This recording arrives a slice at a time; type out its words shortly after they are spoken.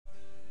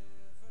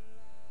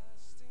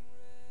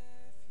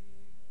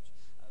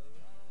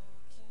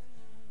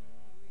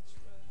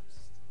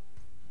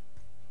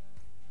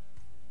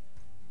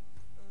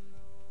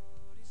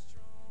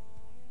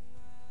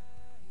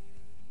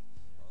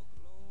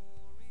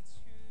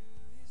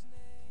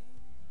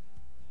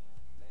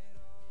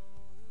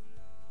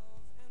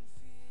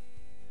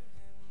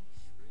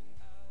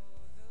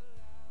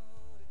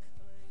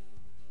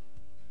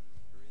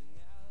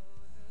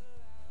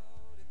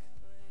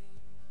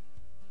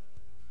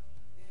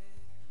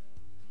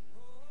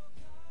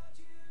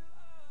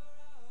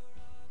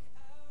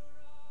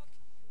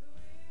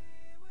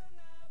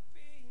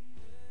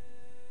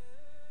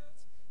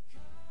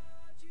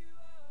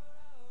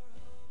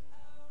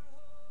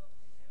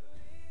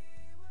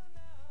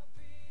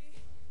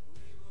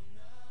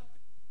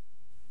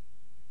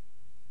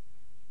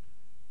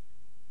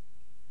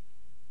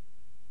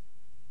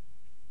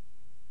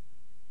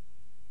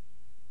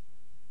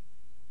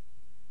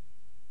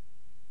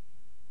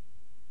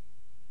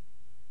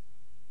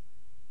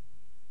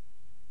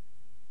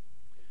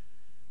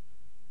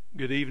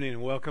Good evening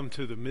and welcome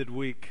to the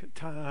midweek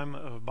time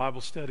of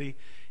Bible study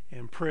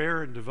and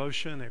prayer and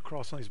devotion at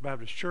Cross Lanes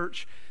Baptist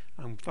Church.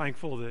 I'm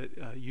thankful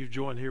that you've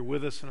joined here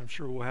with us, and I'm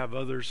sure we'll have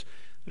others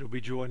that will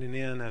be joining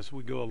in as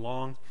we go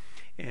along.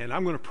 And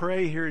I'm going to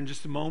pray here in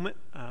just a moment,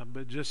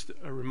 but just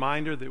a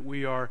reminder that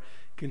we are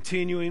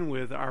continuing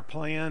with our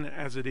plan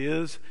as it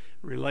is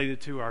related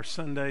to our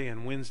Sunday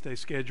and Wednesday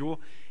schedule.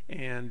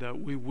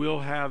 And we will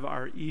have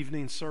our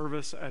evening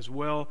service as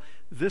well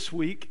this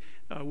week,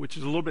 which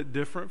is a little bit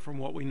different from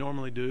what we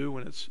normally do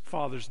when it's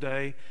Father's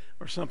Day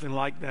or something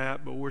like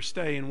that. But we're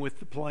staying with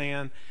the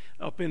plan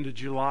up into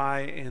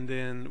July, and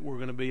then we're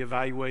going to be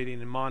evaluating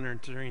and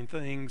monitoring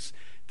things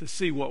to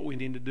see what we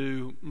need to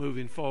do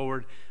moving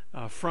forward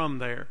from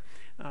there.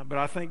 But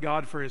I thank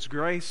God for His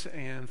grace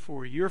and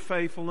for your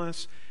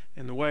faithfulness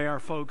and the way our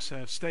folks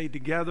have stayed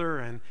together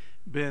and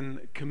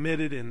been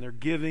committed in their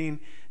giving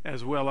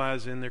as well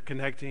as in their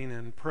connecting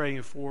and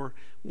praying for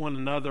one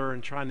another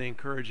and trying to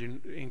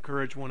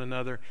encourage one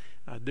another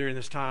during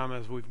this time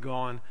as we've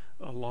gone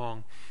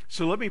along.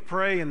 So let me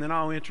pray, and then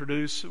I'll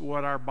introduce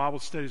what our Bible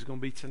study is going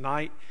to be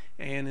tonight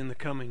and in the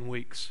coming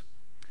weeks.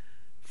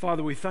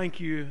 Father, we thank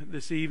you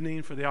this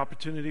evening for the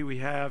opportunity we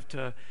have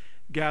to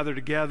gather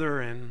together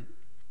and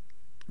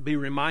be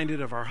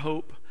reminded of our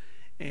hope.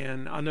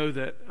 And I know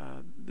that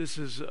this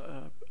is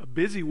a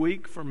busy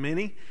week for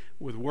many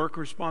with work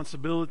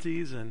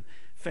responsibilities and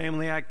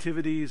family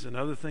activities and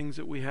other things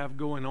that we have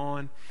going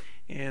on.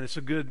 And it's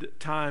a good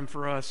time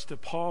for us to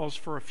pause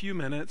for a few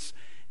minutes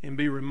and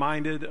be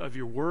reminded of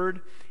your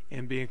word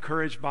and be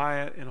encouraged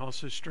by it and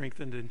also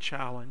strengthened and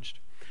challenged.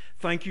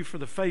 Thank you for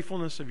the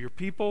faithfulness of your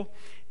people,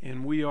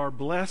 and we are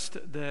blessed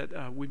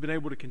that we've been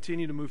able to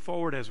continue to move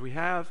forward as we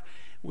have.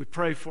 We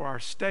pray for our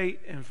state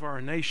and for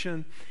our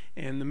nation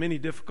and the many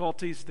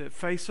difficulties that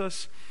face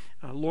us.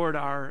 Lord,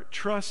 our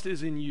trust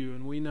is in you,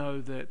 and we know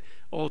that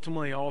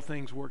ultimately all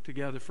things work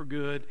together for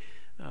good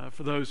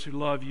for those who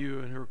love you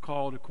and who are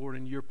called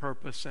according to your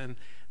purpose. And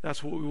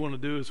that's what we want to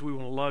do, is we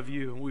want to love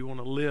you and we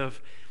want to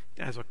live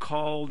as a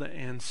called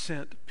and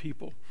sent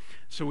people.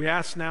 So we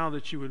ask now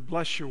that you would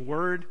bless your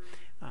word.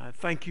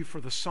 Thank you for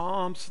the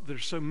Psalms that are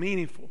so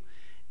meaningful,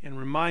 and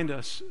remind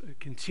us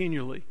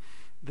continually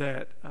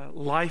that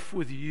life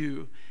with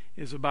you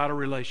is about a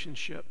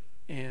relationship,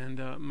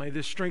 and may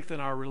this strengthen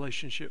our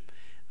relationship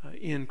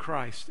in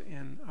Christ.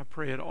 And I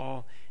pray it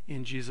all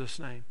in Jesus'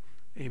 name.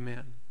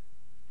 Amen.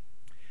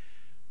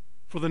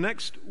 For the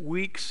next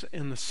weeks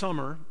in the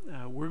summer,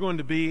 we're going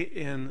to be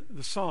in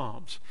the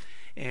Psalms.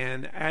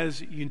 And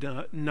as you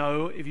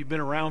know, if you've been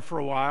around for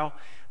a while,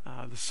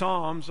 the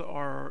Psalms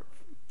are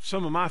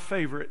some of my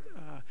favorite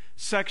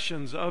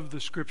sections of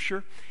the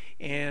Scripture.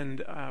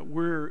 And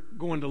we're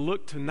going to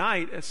look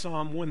tonight at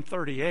Psalm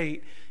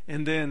 138,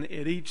 and then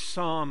at each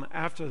Psalm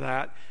after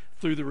that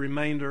through the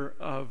remainder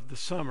of the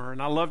summer.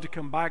 And I love to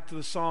come back to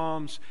the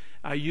Psalms.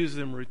 I use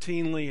them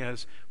routinely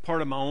as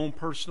part of my own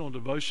personal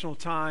devotional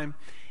time.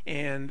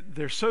 And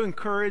they're so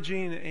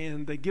encouraging,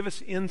 and they give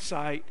us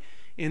insight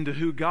into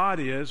who God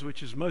is,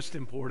 which is most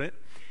important.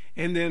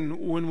 And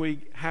then when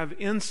we have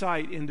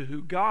insight into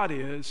who God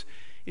is,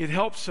 it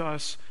helps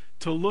us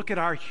to look at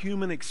our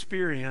human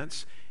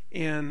experience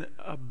in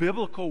a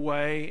biblical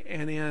way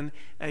and in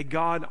a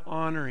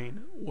God-honoring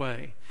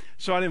way.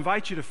 So I'd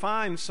invite you to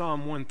find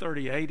Psalm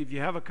 138 if you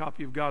have a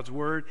copy of God's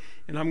Word,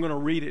 and I'm going to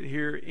read it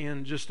here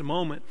in just a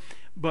moment.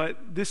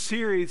 But this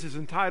series is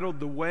entitled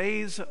The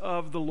Ways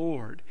of the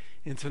Lord,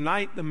 and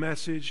tonight the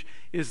message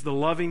is the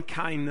loving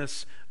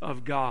kindness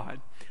of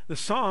God. The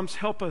Psalms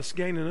help us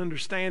gain an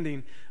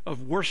understanding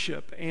of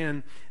worship,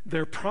 and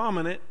they're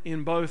prominent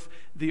in both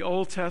the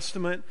Old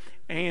Testament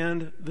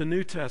and the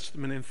New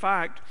Testament. In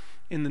fact,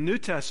 in the New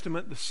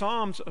Testament, the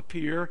Psalms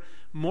appear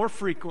more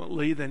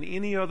frequently than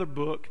any other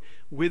book,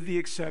 with the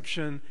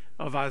exception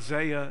of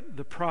Isaiah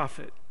the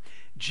prophet.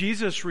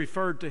 Jesus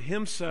referred to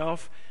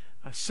himself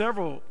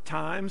several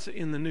times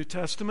in the New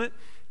Testament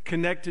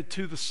connected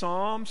to the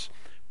Psalms,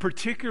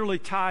 particularly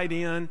tied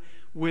in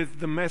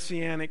with the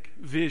Messianic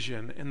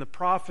vision and the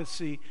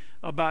prophecy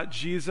about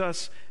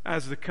Jesus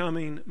as the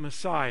coming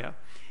Messiah.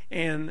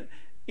 And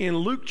in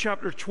Luke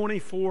chapter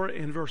 24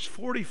 and verse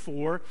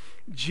 44,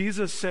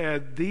 Jesus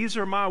said, "These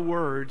are my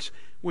words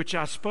which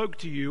I spoke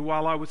to you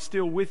while I was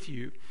still with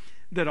you,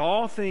 that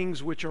all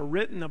things which are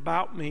written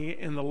about me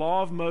in the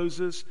law of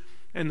Moses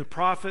and the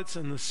prophets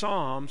and the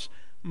Psalms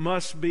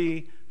must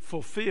be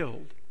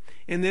fulfilled."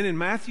 And then in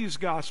Matthew's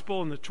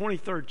Gospel in the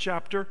 22nd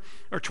chapter,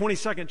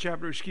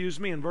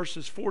 in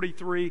verses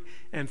 43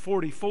 and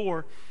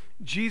 44,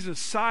 Jesus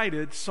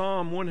cited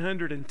Psalm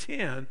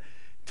 110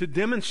 to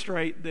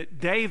demonstrate that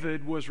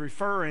David was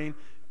referring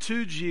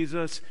to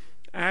Jesus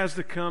as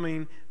the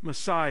coming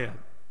Messiah.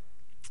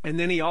 And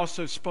then he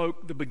also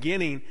spoke the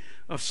beginning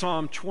of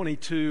Psalm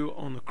 22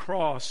 on the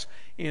cross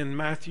in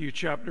Matthew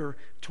chapter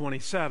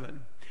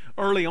 27.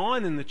 Early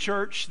on in the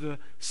church, the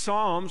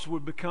Psalms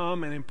would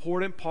become an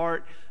important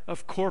part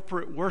of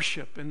corporate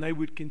worship, and they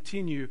would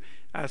continue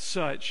as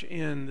such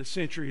in the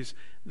centuries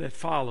that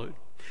followed.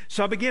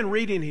 So I began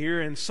reading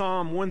here in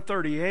Psalm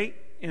 138,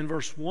 in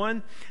verse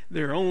 1.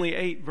 There are only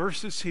 8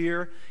 verses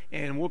here,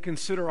 and we'll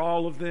consider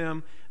all of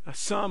them,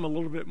 some a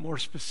little bit more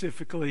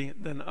specifically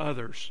than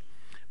others.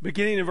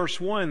 Beginning in verse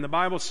 1, the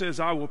Bible says,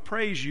 I will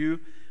praise you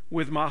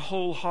with my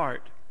whole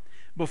heart.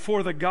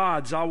 Before the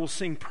gods I will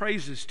sing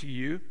praises to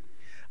you.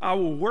 I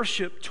will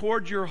worship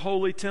toward your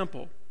holy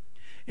temple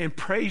and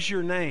praise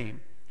your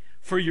name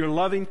for your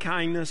loving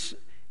kindness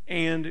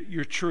and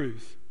your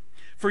truth.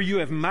 For you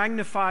have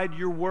magnified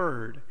your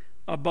word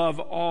above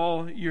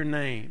all your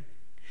name.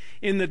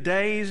 In the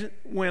days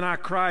when I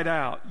cried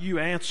out, you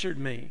answered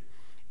me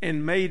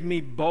and made me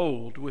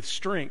bold with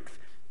strength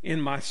in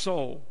my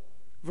soul.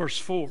 Verse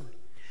 4,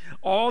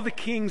 all the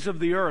kings of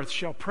the earth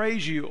shall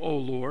praise you, O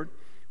Lord,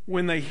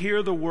 when they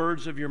hear the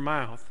words of your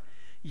mouth.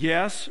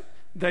 Yes,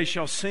 they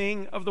shall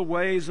sing of the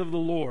ways of the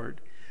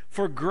Lord,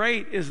 for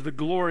great is the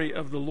glory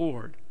of the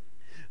Lord.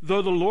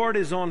 Though the Lord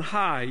is on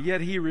high,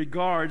 yet he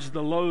regards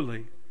the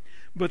lowly,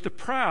 but the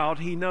proud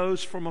he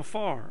knows from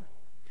afar.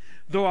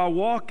 Though I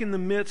walk in the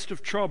midst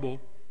of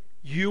trouble,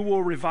 you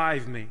will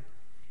revive me.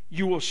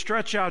 You will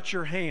stretch out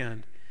your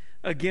hand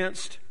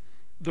against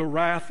the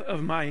wrath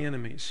of my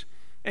enemies,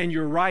 and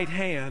your right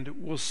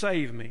hand will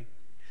save me.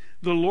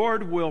 The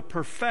Lord will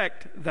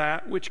perfect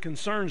that which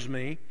concerns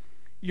me.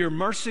 Your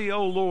mercy,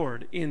 O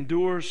Lord,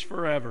 endures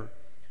forever.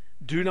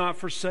 Do not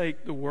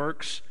forsake the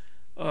works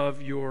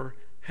of your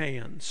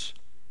hands.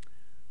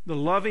 The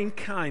loving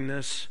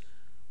kindness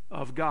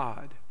of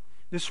God.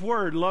 This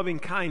word, loving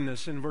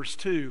kindness, in verse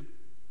 2,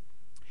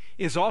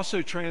 is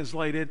also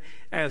translated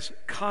as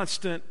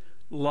constant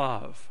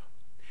love.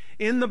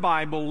 In the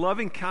Bible,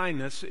 loving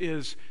kindness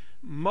is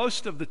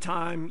most of the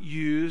time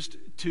used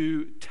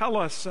to tell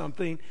us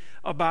something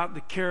about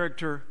the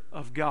character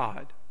of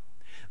God.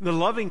 The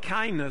loving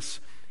kindness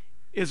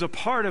is a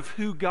part of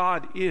who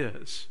God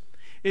is.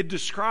 It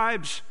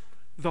describes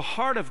the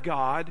heart of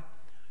God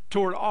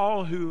toward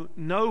all who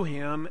know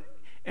Him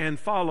and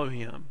follow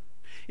Him.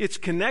 It's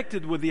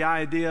connected with the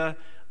idea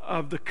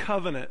of the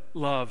covenant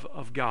love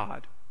of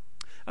God.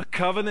 A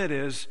covenant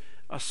is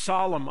a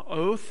solemn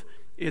oath,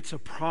 it's a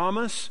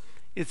promise,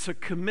 it's a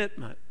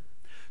commitment.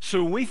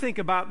 So when we think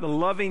about the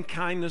loving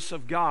kindness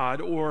of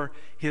God or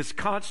His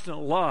constant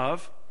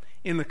love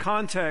in the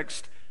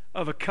context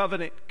of a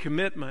covenant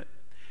commitment,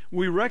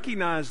 we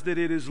recognize that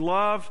it is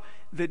love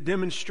that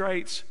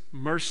demonstrates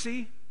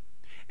mercy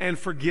and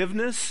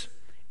forgiveness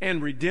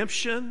and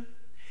redemption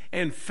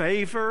and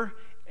favor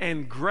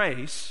and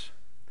grace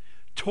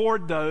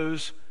toward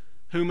those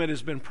whom it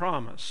has been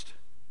promised.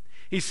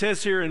 He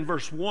says here in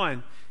verse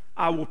 1,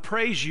 I will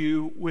praise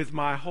you with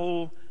my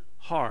whole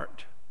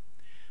heart.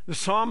 The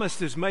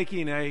psalmist is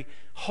making a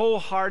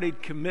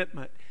wholehearted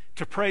commitment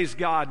to praise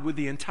God with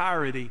the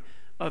entirety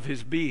of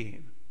his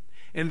being.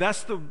 And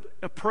that's the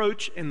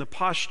approach and the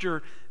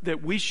posture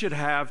that we should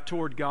have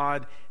toward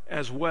God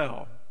as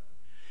well.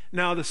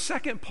 Now, the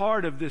second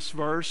part of this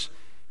verse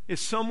is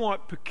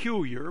somewhat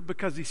peculiar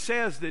because he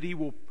says that he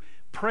will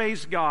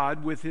praise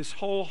God with his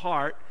whole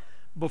heart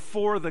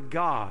before the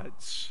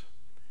gods.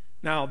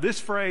 Now, this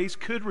phrase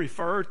could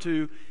refer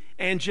to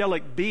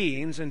angelic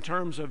beings in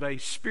terms of a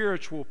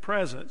spiritual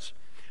presence,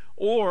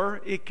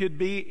 or it could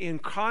be in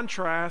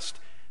contrast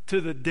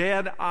to the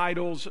dead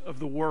idols of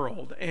the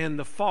world and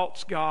the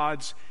false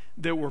gods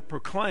that were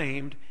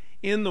proclaimed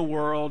in the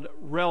world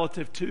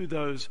relative to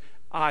those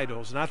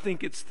idols. And I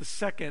think it's the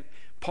second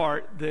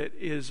part that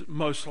is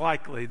most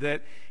likely,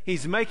 that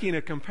he's making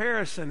a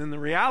comparison, and the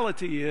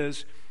reality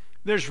is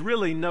there's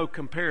really no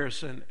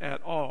comparison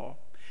at all,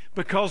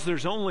 because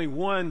there's only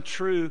one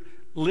true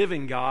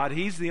living God.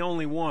 He's the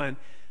only one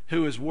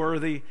who is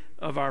worthy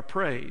of our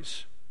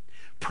praise.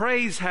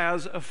 Praise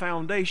has a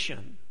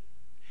foundation.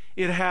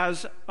 It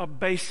has a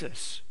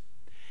basis.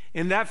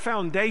 And that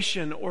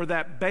foundation or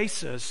that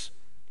basis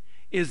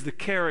is the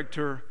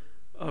character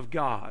of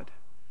God.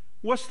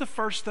 What's the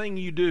first thing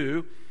you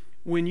do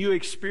when you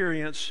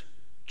experience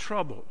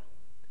trouble?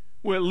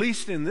 Well, at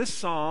least in this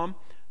psalm,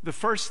 the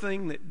first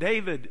thing that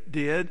David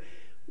did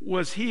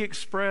was he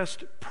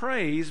expressed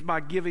praise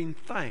by giving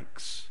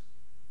thanks.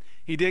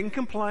 He didn't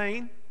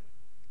complain.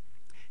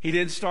 He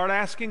didn't start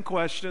asking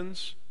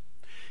questions.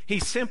 He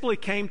simply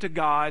came to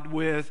God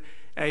with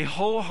a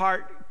whole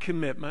heart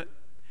commitment,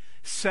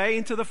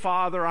 saying to the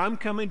Father, I'm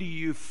coming to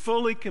you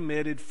fully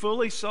committed,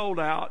 fully sold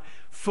out,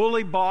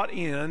 fully bought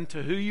in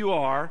to who you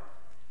are,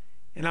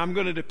 and I'm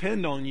going to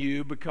depend on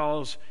you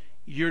because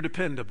you're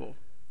dependable.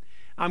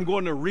 I'm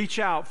going to reach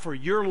out for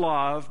your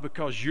love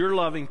because your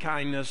loving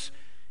kindness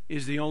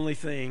is the only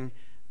thing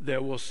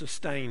that will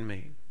sustain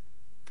me.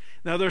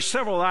 Now, there's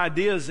several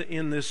ideas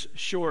in this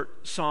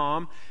short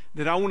psalm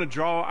that I want to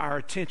draw our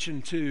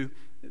attention to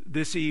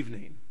this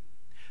evening.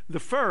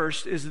 The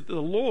first is that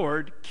the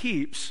Lord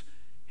keeps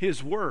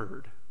His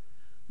word.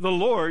 The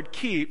Lord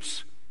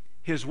keeps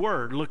His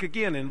word. Look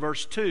again in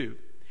verse 2.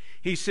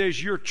 He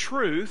says, your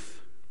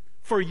truth,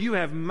 for you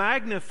have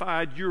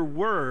magnified your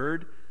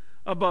word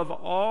above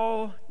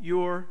all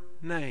your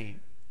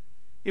name.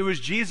 It was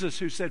Jesus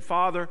who said,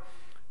 Father,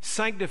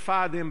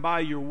 sanctify them by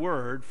your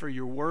word, for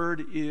your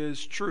word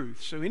is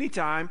truth. So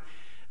anytime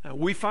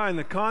we find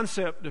the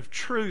concept of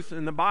truth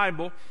in the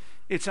Bible,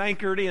 it's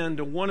anchored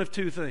into one of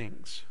two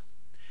things.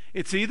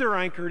 It's either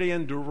anchored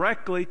in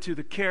directly to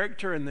the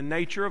character and the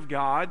nature of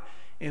God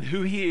and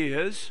who He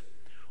is,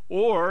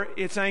 or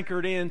it's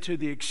anchored into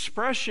the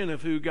expression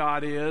of who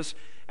God is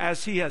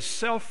as He has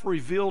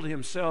self-revealed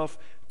Himself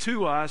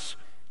to us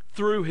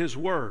through His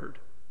Word.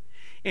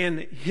 And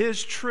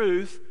His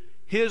truth,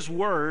 His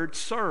Word,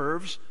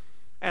 serves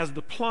as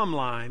the plumb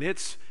line.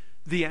 It's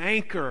the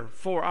anchor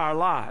for our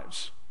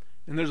lives.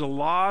 And there's a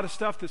lot of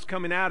stuff that's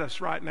coming at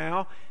us right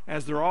now,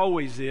 as there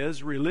always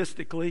is,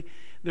 realistically.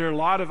 There are a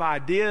lot of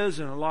ideas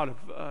and a lot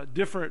of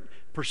different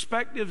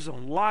perspectives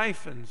on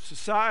life and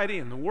society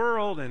and the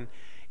world,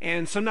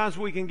 and sometimes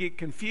we can get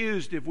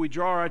confused if we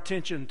draw our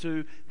attention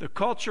to the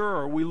culture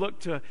or we look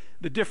to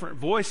the different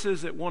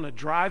voices that want to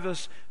drive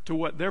us to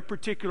what their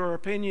particular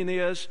opinion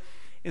is.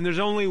 And there's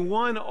only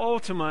one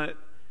ultimate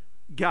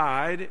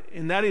guide,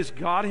 and that is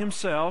God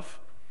Himself,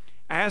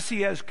 as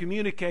He has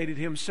communicated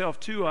Himself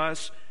to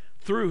us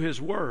through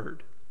His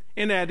Word.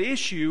 And that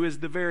issue is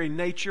the very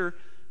nature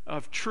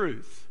of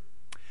truth.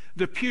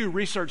 The Pew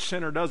Research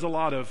Center does a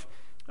lot of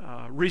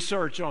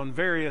research on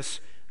various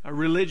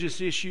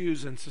religious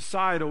issues and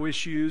societal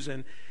issues,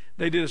 and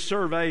they did a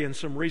survey and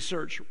some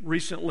research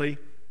recently,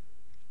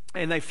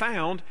 and they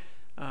found,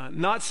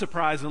 not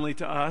surprisingly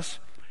to us,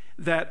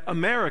 that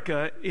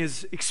America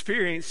is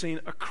experiencing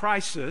a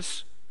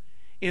crisis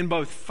in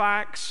both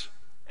facts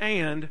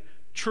and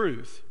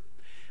truth.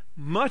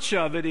 Much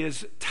of it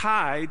is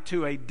tied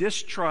to a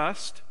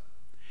distrust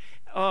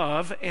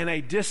of and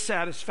a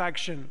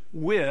dissatisfaction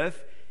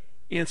with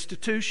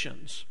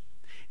institutions.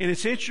 And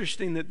it's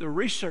interesting that the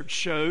research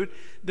showed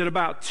that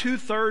about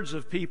 2/3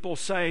 of people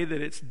say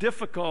that it's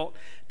difficult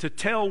to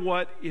tell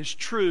what is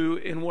true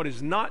and what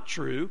is not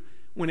true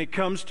when it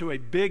comes to a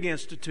big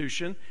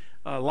institution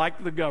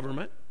like the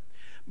government.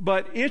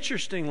 But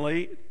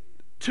interestingly,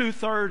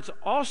 2/3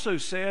 also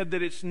said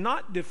that it's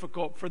not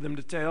difficult for them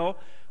to tell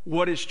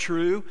what is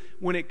true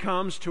when it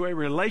comes to a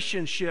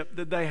relationship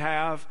that they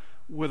have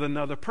with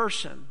another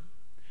person.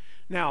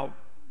 Now,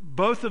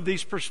 both of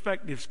these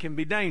perspectives can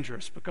be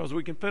dangerous because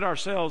we can put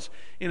ourselves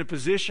in a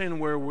position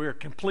where we're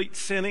complete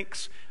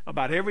cynics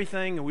about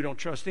everything and we don't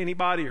trust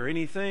anybody or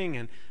anything,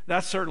 and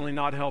that's certainly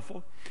not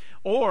helpful.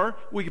 Or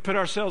we can put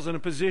ourselves in a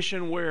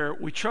position where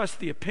we trust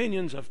the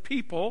opinions of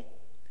people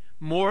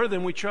more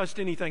than we trust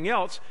anything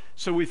else,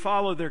 so we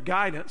follow their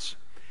guidance.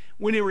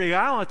 When in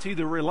reality,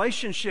 the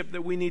relationship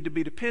that we need to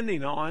be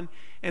depending on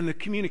and the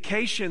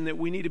communication that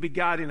we need to be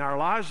guiding our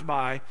lives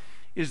by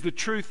is the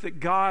truth that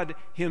God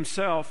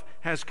Himself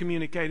has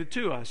communicated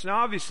to us.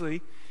 Now,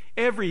 obviously,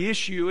 every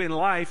issue in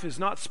life is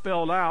not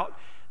spelled out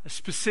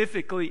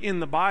specifically in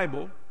the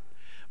Bible,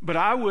 but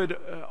I would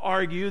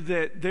argue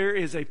that there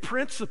is a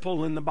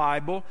principle in the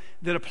Bible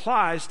that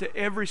applies to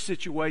every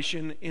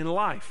situation in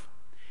life,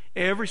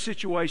 every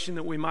situation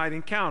that we might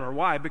encounter.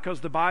 Why?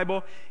 Because the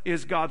Bible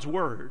is God's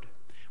Word.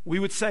 We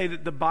would say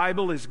that the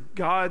Bible is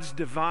God's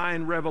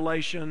divine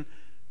revelation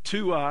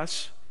to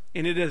us,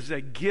 and it is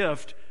a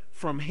gift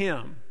from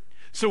Him.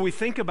 So we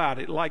think about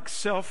it like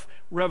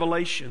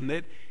self-revelation,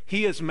 that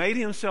He has made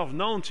Himself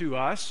known to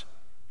us,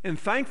 and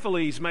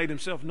thankfully He's made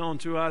Himself known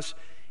to us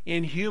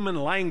in human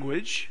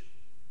language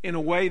in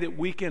a way that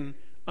we can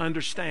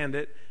understand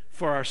it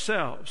for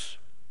ourselves.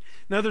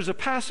 Now there's a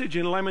passage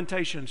in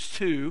Lamentations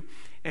 2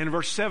 and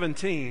verse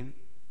 17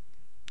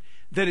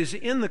 that is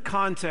in the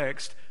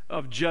context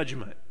of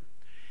judgment.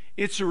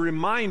 It's a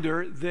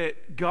reminder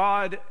that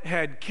God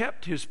had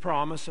kept His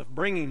promise of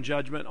bringing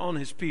judgment on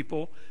His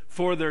people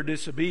for their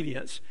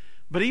disobedience.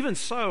 But even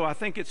so, I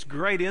think it's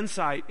great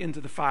insight into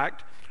the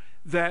fact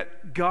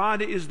that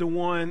God is the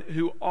one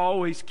who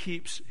always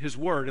keeps His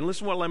word. And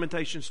listen to what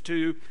Lamentations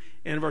 2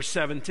 and verse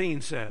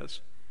 17 says.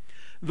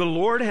 The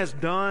Lord has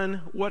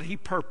done what He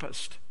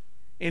purposed,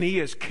 and He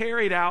has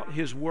carried out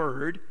His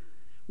word,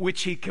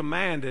 which He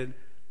commanded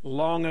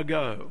long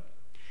ago.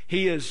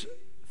 He is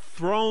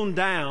thrown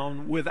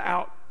down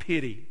without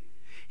pity.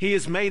 He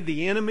has made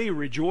the enemy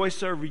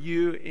rejoice over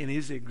you, and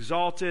He's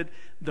exalted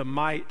the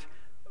might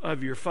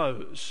of your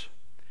foes.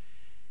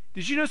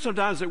 Did you know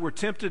sometimes that we're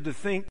tempted to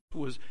think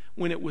was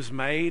when it was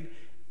made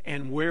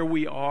and where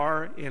we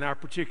are in our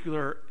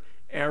particular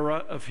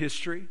era of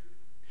history?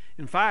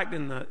 In fact,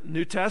 in the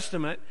New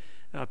Testament,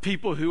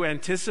 people who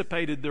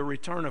anticipated the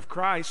return of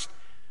Christ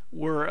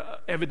were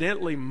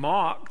evidently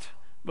mocked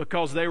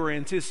because they were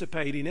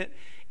anticipating it.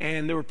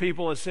 And there were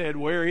people that said,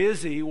 where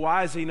is He?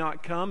 Why has He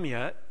not come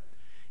yet?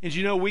 And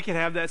you know, we could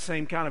have that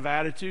same kind of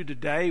attitude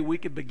today. We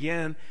could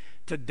begin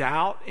to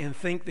doubt and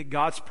think that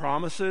God's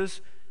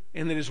promises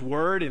and that His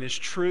word and His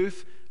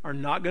truth are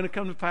not going to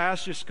come to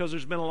pass just because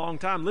there's been a long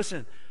time.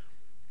 Listen,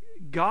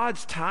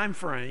 God's time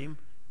frame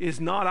is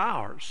not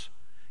ours.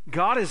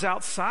 God is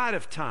outside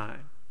of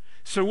time.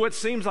 So what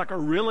seems like a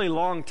really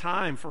long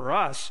time for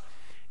us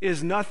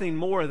is nothing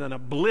more than a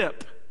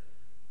blip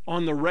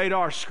on the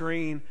radar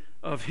screen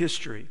of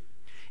history.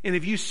 And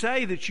if you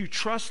say that you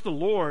trust the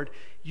Lord,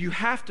 you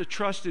have to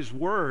trust His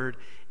word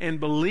and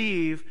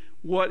believe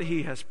what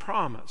He has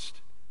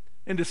promised.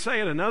 And to say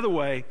it another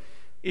way,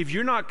 if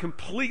you're not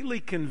completely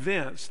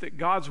convinced that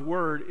God's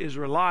Word is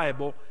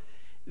reliable,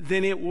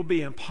 then it will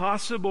be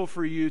impossible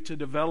for you to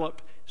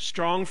develop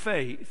strong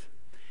faith.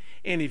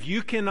 And if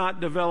you cannot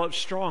develop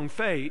strong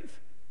faith,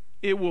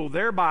 it will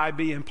thereby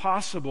be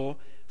impossible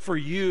for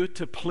you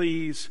to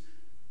please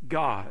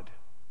God.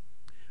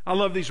 I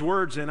love these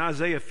words in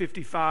Isaiah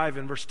 55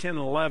 and verse 10 and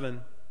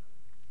 11.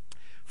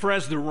 For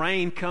as the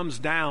rain comes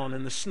down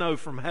and the snow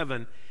from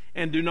heaven,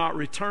 and do not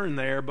return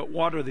there, but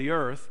water the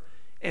earth,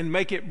 and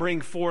make it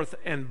bring forth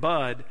and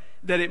bud,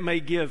 that it may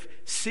give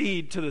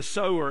seed to the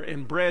sower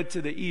and bread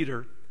to the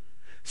eater,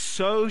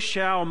 so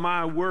shall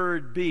my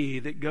word be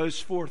that goes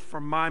forth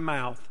from my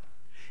mouth.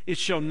 It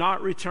shall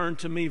not return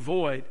to me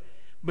void,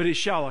 but it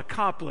shall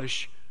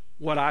accomplish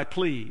what I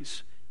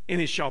please,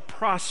 and it shall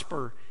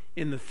prosper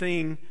in the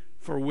thing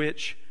for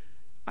which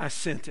I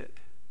sent it.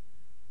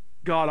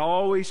 God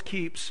always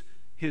keeps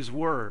His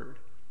word.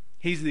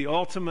 He's the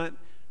ultimate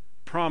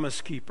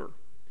promise keeper.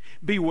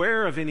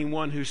 Beware of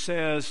anyone who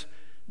says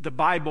the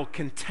Bible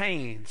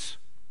contains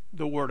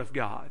the Word of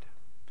God.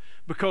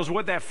 Because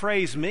what that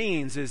phrase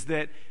means is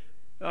that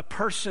a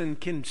person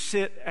can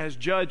sit as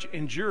judge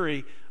and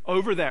jury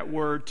over that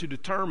word to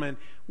determine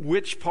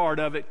which part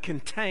of it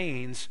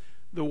contains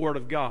the Word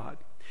of God.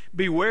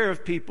 Beware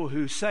of people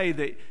who say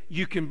that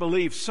you can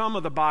believe some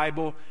of the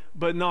Bible,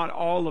 but not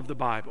all of the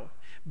Bible.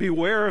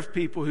 Beware of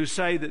people who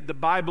say that the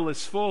Bible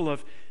is full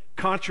of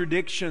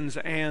contradictions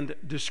and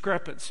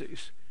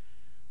discrepancies.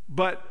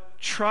 But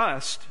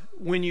trust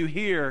when you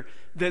hear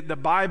that the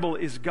Bible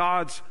is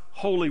God's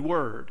holy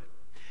word.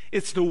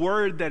 It's the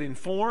word that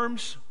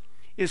informs,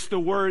 it's the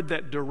word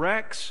that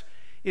directs,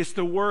 it's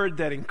the word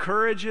that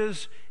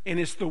encourages, and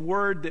it's the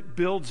word that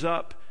builds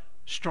up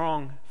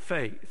strong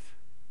faith.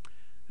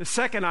 The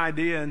second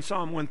idea in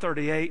Psalm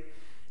 138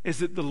 is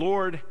that the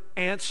Lord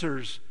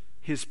answers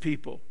His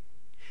people.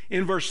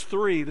 In verse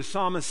 3, the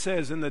psalmist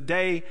says, "In the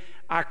day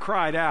I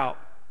cried out,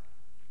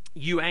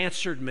 you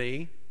answered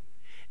me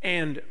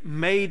and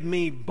made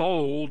me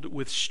bold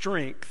with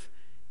strength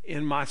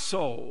in my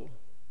soul."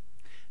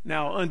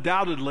 Now,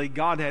 undoubtedly,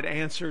 God had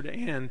answered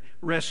and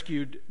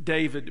rescued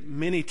David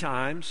many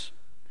times.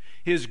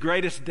 His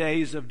greatest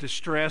days of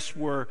distress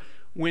were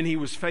when he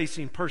was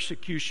facing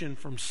persecution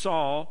from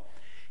Saul.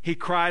 He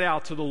cried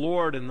out to the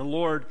Lord, and the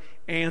Lord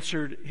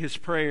answered his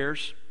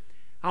prayers.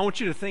 I want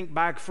you to think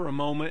back for a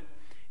moment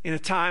in a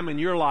time in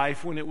your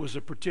life when it was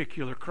a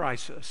particular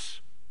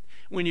crisis,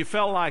 when you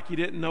felt like you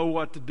didn't know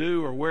what to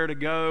do or where to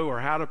go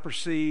or how to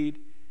proceed,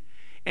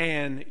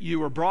 and you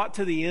were brought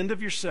to the end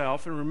of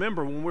yourself. And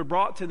remember, when we're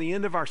brought to the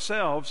end of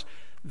ourselves,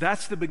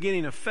 that's the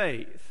beginning of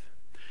faith.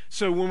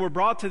 So when we're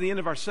brought to the end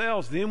of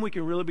ourselves, then we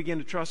can really begin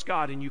to trust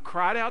God. And you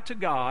cried out to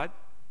God,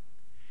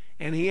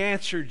 and He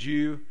answered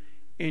you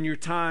in your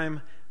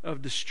time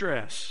of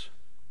distress.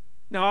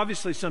 Now,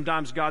 obviously,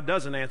 sometimes God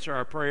doesn't answer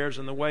our prayers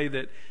in the way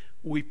that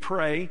we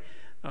pray.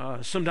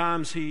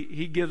 Sometimes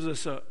He gives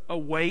us a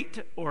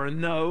wait or a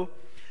no.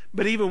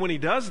 But even when He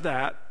does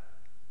that,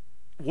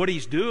 what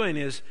He's doing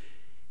is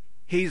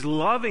He's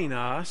loving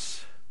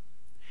us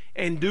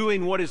and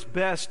doing what is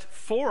best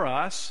for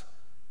us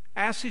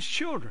as His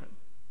children.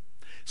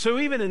 So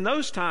even in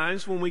those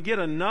times when we get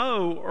a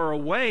no or a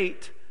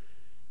wait,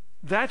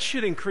 that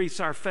should increase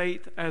our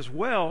faith as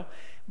well,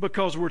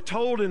 because we're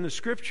told in the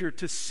Scripture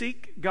to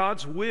seek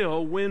God's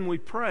will when we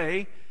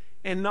pray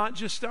and not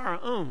just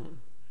our own.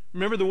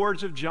 Remember the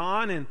words of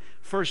John in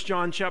 1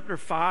 John chapter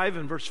 5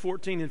 and verse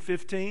 14 and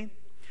 15?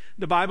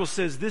 The Bible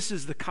says this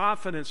is the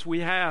confidence we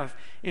have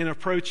in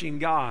approaching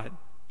God,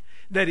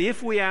 that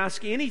if we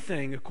ask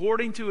anything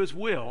according to His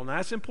will, and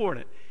that's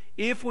important,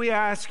 if we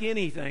ask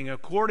anything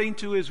according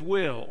to His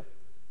will,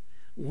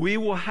 we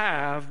will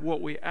have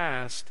what we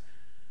asked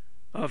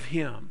of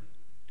Him.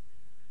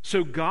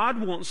 So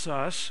God wants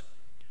us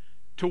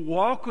to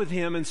walk with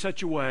Him in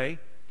such a way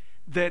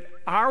that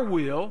our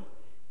will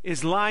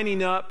is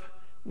lining up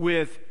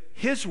with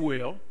His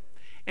will,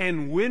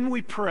 and when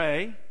we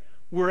pray,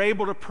 we're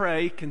able to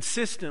pray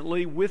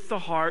consistently with the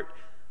heart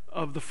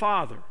of the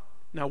Father.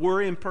 Now,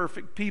 we're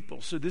imperfect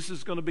people, so this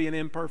is going to be an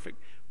imperfect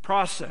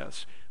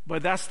process,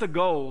 but that's the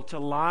goal, to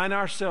line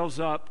ourselves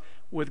up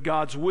with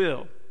God's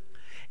will.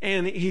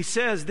 And He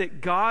says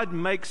that God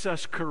makes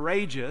us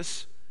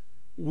courageous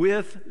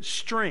with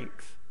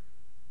strength.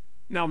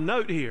 Now,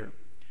 note here,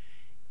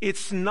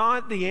 it's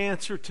not the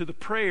answer to the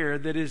prayer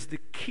that is the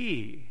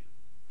key.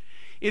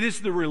 It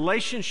is the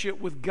relationship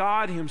with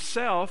God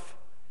Himself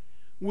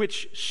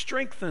which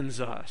strengthens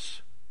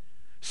us.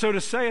 So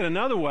to say it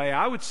another way,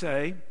 I would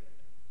say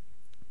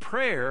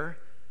prayer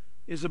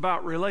is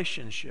about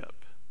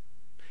relationship.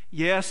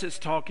 Yes, it's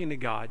talking to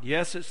God.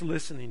 Yes, it's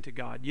listening to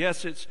God.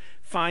 Yes, it's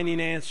finding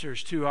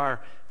answers to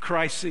our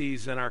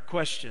crises and our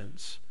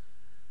questions.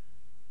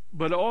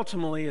 But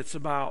ultimately, it's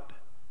about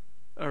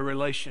a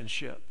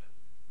relationship.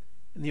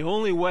 And the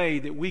only way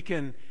that we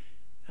can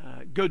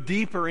go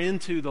deeper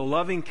into the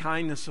loving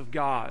kindness of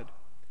God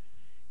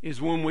is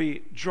when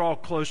we draw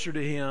closer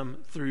to Him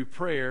through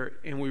prayer,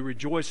 and we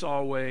rejoice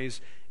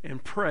always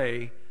and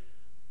pray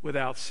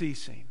without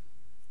ceasing.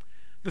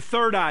 The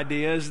third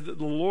idea is that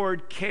the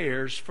Lord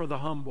cares for the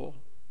humble.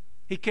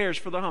 He cares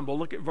for the humble.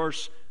 Look at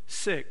verse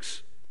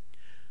 6.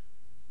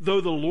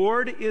 Though the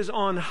Lord is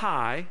on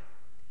high,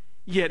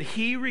 yet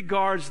he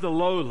regards the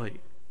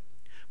lowly,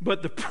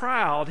 but the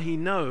proud he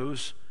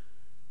knows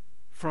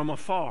from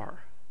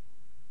afar.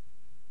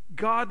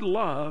 God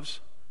loves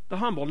the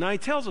humble. Now he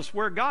tells us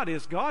where God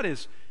is. God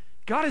is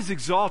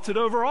exalted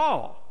over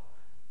all.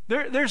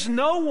 There's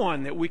no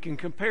one that we can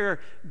compare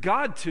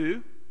God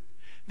to.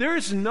 There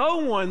is no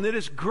one that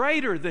is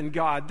greater than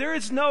God. There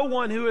is no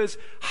one who is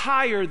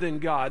higher than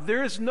God.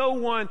 There is no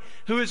one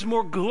who is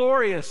more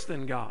glorious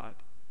than God.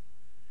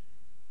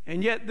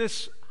 And yet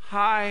this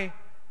high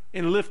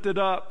and lifted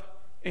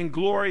up and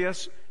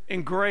glorious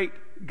and great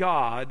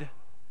God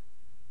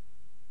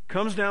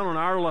comes down on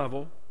our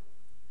level,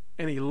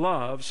 and he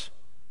loves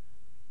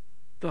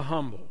the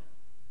humble.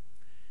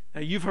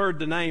 Now, you've heard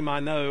the name,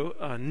 I know,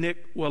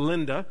 Nik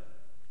Wallenda.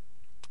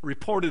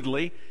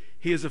 Reportedly,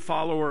 he is a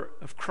follower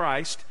of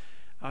Christ.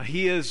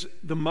 He is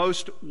the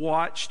most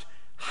watched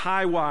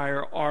high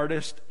wire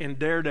artist and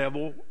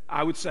daredevil,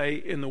 I would say,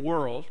 in the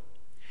world.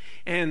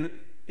 And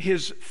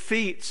his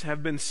feats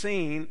have been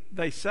seen,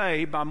 they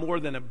say, by more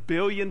than 1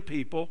 billion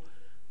people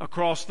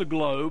across the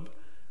globe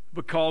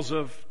because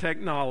of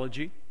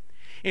technology.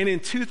 And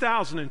in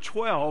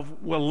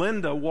 2012,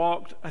 Wallenda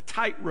walked a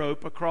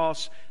tightrope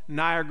across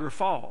Niagara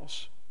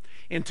Falls.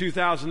 In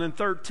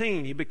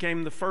 2013, he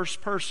became the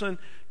first person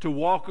to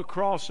walk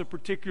across a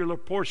particular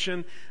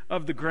portion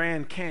of the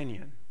Grand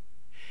Canyon.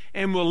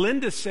 And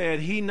Wallenda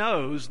said he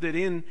knows that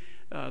in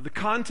the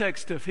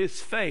context of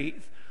his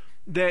faith,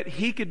 that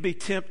he could be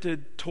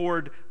tempted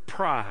toward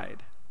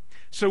pride.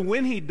 So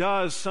when he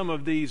does some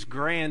of these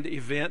grand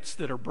events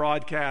that are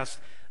broadcast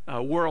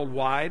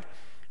worldwide,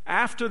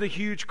 after the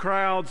huge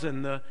crowds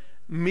and the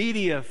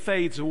media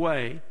fades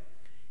away,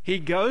 he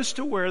goes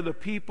to where the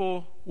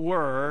people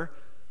were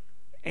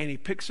and he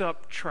picks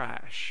up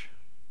trash.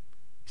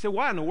 He said,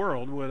 why in the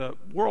world would a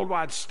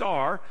worldwide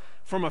star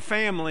from a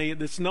family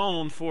that's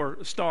known for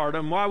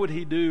stardom, why would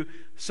he do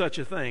such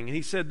a thing? And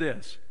he said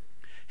this.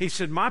 He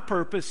said, my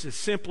purpose is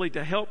simply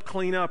to help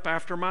clean up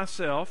after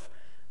myself.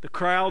 The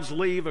crowds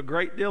leave a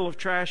great deal of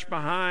trash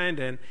behind,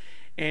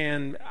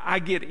 and I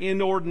get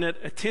inordinate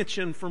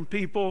attention from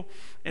people,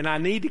 and I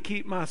need to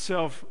keep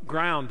myself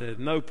grounded.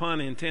 No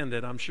pun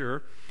intended, I'm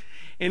sure.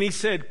 And he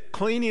said,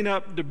 cleaning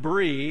up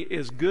debris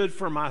is good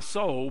for my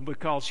soul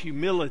because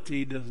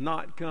humility does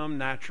not come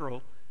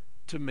natural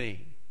to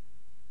me.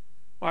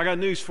 Well, I got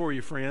news for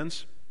you,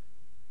 friends.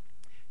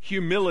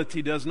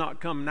 Humility does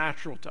not come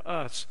natural to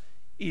us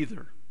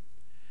either.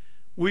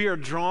 We are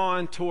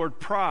drawn toward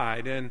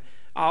pride, and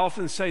I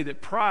often say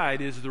that pride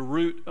is the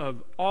root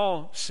of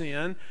all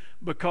sin,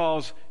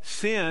 because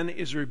sin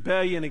is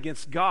rebellion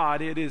against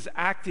God. It is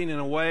acting in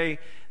a way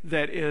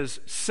that is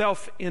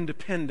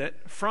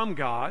self-independent from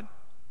God,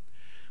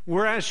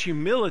 whereas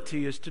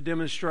humility is to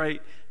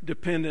demonstrate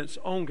dependence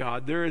on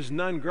God. There is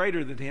none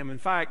greater than him. In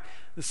fact,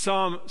 the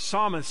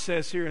psalmist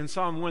says here in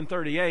Psalm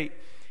 138,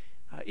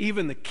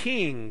 even the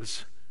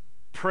kings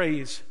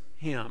praise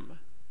him.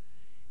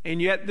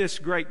 And yet this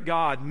great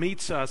God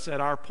meets us at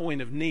our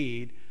point of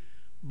need,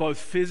 both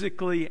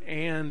physically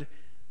and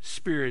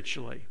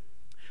spiritually.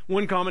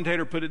 One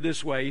commentator put it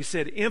this way. He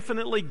said,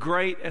 infinitely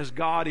great as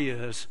God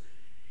is,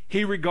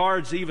 he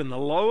regards even the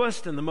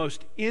lowest and the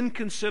most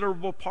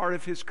inconsiderable part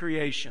of his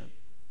creation.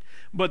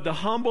 But the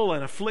humble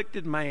and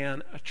afflicted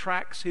man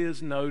attracts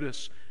his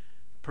notice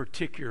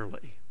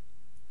particularly.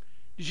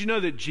 Did you know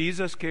that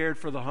Jesus cared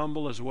for the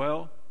humble as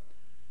well?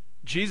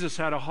 Jesus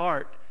had a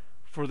heart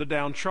for the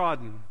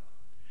downtrodden.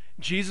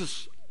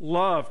 Jesus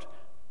loved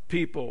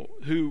people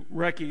who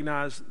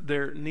recognized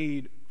their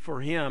need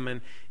for him.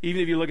 And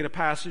even if you look at a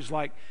passage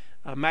like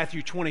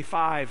Matthew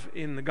 25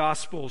 in the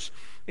Gospels,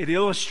 it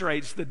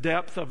illustrates the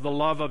depth of the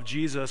love of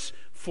Jesus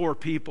for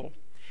people.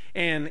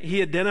 And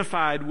he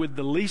identified with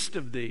the least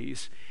of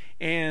these,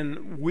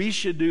 and we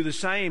should do the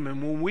same.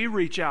 And when we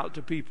reach out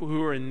to people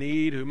who are in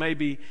need, who may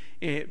be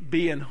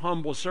in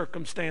humble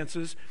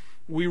circumstances,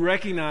 we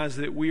recognize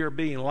that we are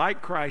being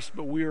like Christ,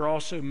 but we are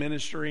also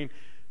ministering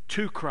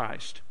to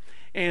Christ.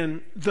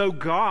 And though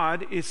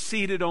God is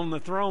seated on the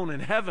throne in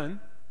heaven,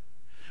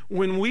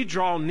 when we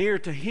draw near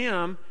to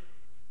him,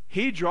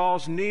 he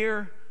draws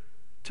near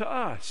to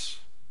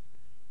us.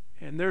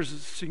 And there's a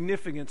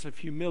significance of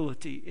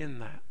humility in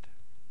that.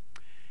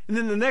 And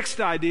then the next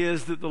idea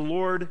is that the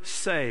Lord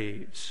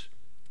saves.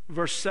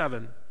 Verse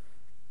 7.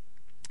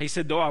 He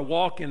said, though I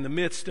walk in the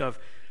midst of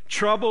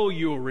trouble,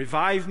 you will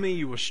revive me.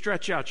 You will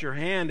stretch out your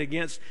hand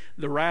against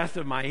the wrath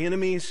of my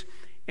enemies,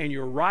 and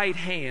your right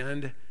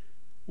hand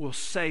will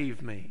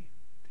save me.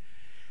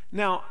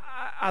 Now,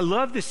 I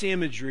love this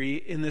imagery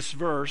in this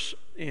verse,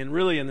 and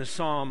really in this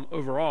psalm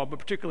overall, but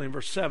particularly in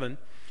verse 7,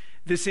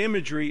 this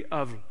imagery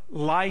of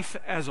life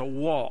as a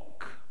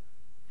walk.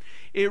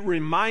 It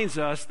reminds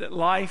us that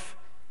life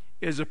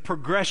is a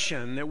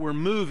progression, that we're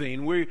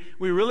moving. We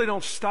really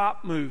don't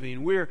stop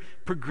moving. We're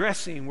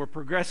progressing. We're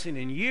progressing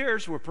in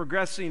years. We're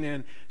progressing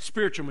in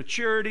spiritual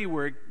maturity.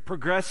 We're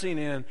progressing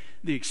in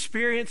the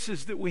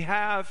experiences that we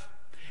have.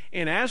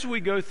 And as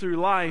we go through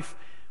life,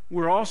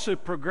 we're also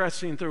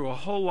progressing through a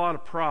whole lot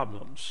of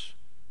problems.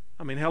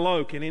 I mean,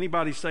 hello, can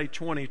anybody say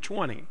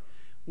 2020?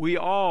 We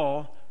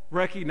all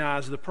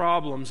recognize the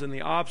problems and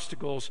the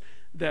obstacles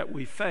that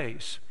we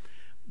face.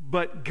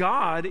 But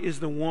God is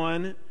the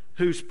one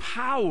whose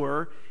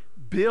power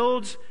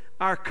builds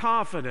our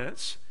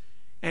confidence,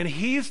 and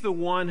He's the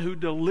one who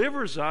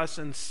delivers us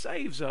and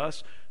saves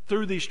us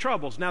through these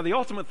troubles. Now, the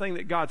ultimate thing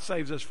that God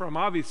saves us from,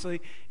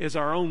 obviously, is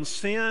our own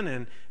sin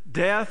and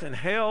death and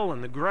hell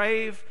and the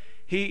grave.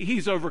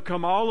 He's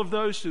overcome all of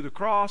those through the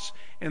cross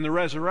and the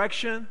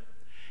resurrection.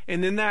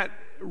 And then that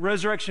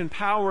resurrection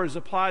power is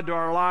applied to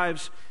our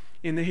lives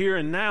in the here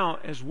and now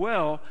as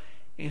well.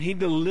 And He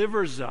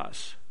delivers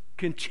us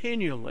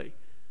continually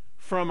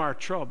from our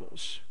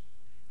troubles.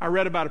 I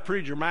read about a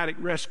pretty dramatic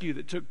rescue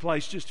that took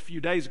place just a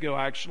few days ago,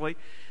 actually.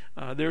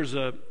 There's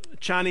a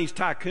Chinese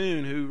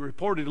tycoon who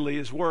reportedly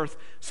is worth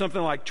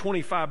something like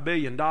 $25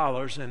 billion,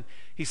 and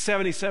he's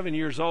 77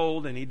 years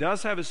old, and he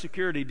does have a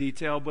security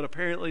detail, but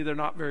apparently they're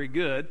not very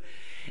good.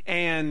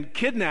 And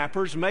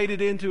kidnappers made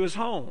it into his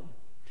home,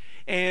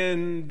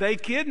 and they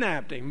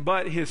kidnapped him.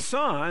 But his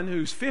son,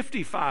 who's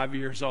 55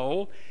 years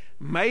old,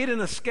 made an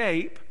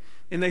escape,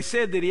 and they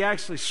said that he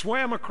actually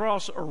swam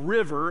across a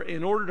river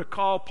in order to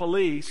call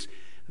police.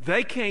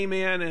 They came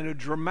in a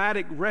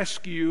dramatic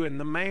rescue, and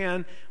the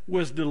man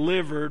was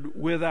delivered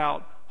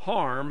without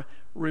harm,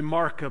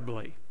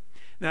 remarkably.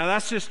 Now,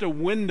 that's just a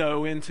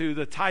window into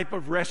the type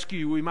of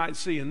rescue we might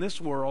see in this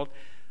world,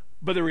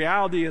 but the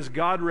reality is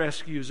God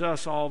rescues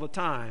us all the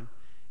time.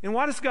 And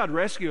why does God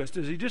rescue us?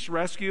 Does He just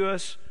rescue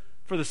us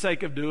for the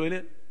sake of doing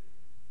it?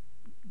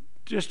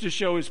 Just to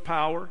show His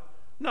power?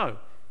 No.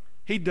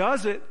 He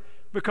does it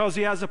because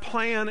He has a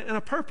plan and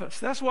a purpose.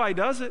 That's why He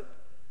does it.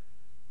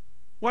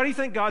 Why do you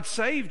think God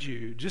saved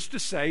you? Just to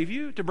save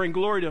you, to bring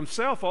glory to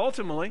Himself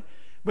ultimately.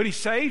 But He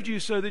saved you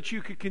so that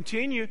you could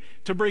continue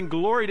to bring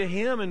glory to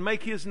Him and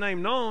make His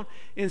name known,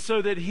 and so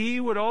that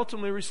He would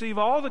ultimately receive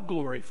all the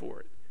glory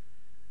for it.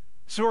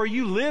 So are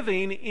you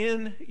living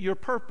in your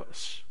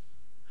purpose?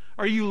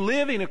 Are you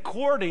living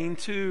according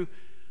to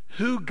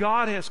who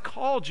God has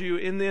called you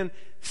and then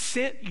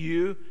sent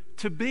you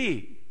to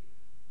be?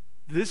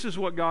 This is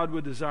what God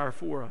would desire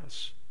for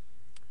us.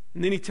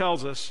 And then He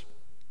tells us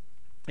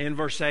in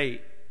verse 8,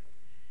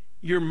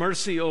 your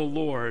mercy, O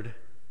Lord,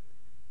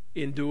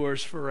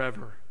 endures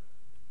forever.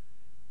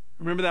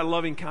 Remember that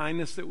loving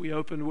kindness that we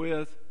opened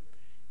with?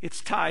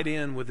 It's tied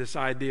in with this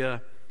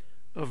idea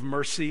of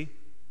mercy.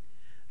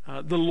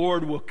 The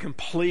Lord will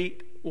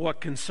complete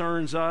what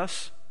concerns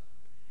us.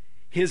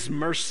 His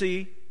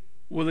mercy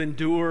will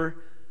endure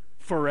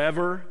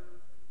forever.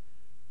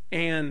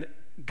 And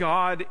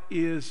God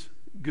is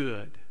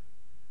good.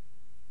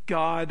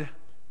 God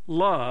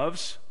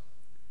loves,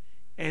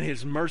 and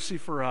His mercy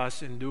for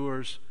us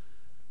endures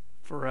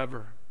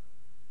forever.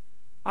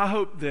 I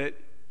hope that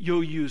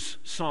you'll use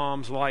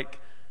Psalms like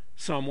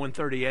Psalm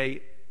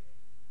 138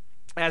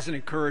 as an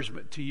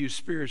encouragement to you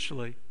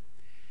spiritually,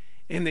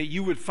 and that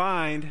you would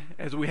find,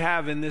 as we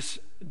have in this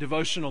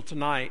devotional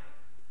tonight,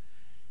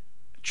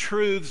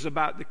 truths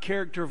about the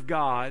character of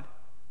God,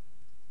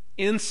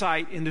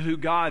 insight into who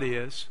God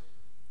is,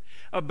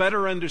 a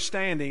better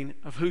understanding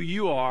of who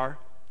you are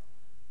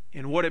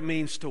and what it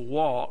means to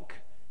walk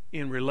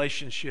in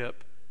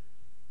relationship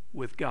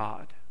with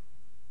God.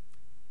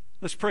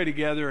 Let's pray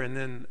together, and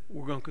then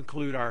we're going to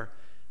conclude our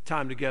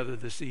time together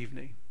this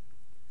evening.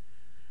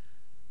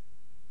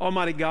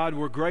 Almighty God,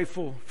 we're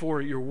grateful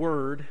for your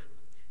word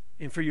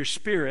and for your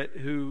Spirit,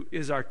 who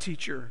is our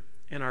teacher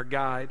and our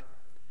guide.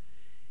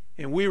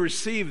 And we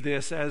receive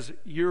this as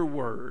your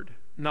word,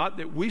 not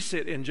that we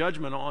sit in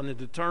judgment on and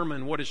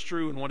determine what is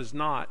true and what is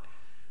not,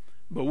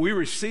 but we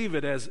receive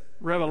it as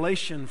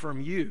revelation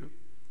from you,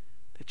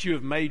 that you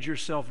have made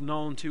yourself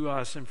known to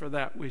us, and for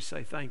that we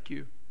say thank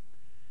you.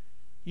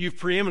 You've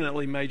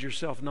preeminently made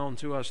yourself known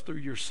to us through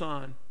your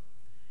Son.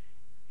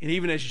 And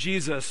even as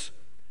Jesus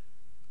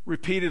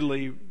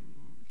repeatedly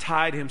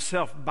tied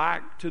himself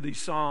back to these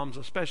Psalms,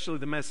 especially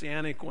the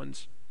Messianic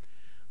ones,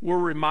 we're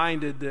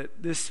reminded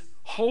that this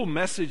whole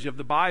message of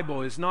the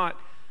Bible is not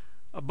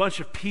a bunch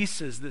of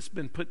pieces that's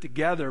been put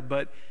together,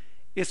 but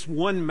it's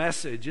one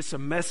message. It's a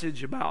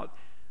message about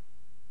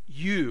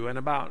you and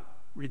about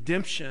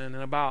redemption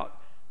and about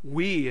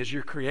we as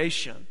your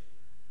creation.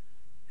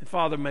 And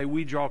Father, may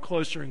we draw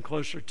closer and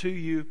closer to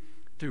you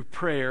through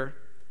prayer.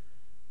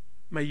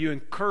 May you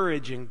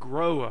encourage and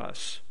grow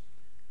us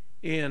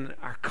in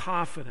our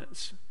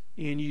confidence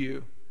in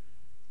you,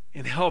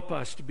 and help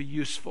us to be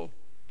useful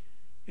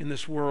in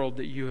this world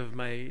that you have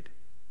made.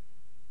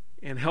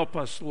 And help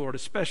us, Lord,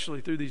 especially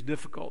through these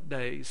difficult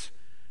days,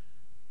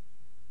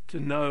 to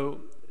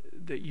know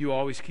that you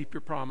always keep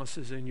your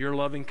promises and your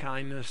loving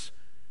kindness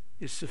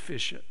is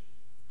sufficient.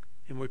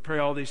 And we pray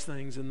all these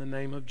things in the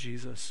name of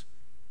Jesus.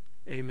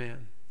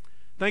 Amen.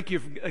 Thank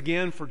you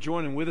again for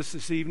joining with us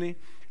this evening.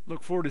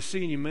 Look forward to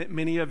seeing you,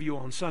 many of you,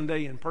 on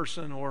Sunday in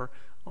person or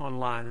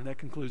online. And that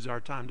concludes our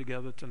time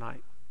together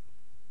tonight.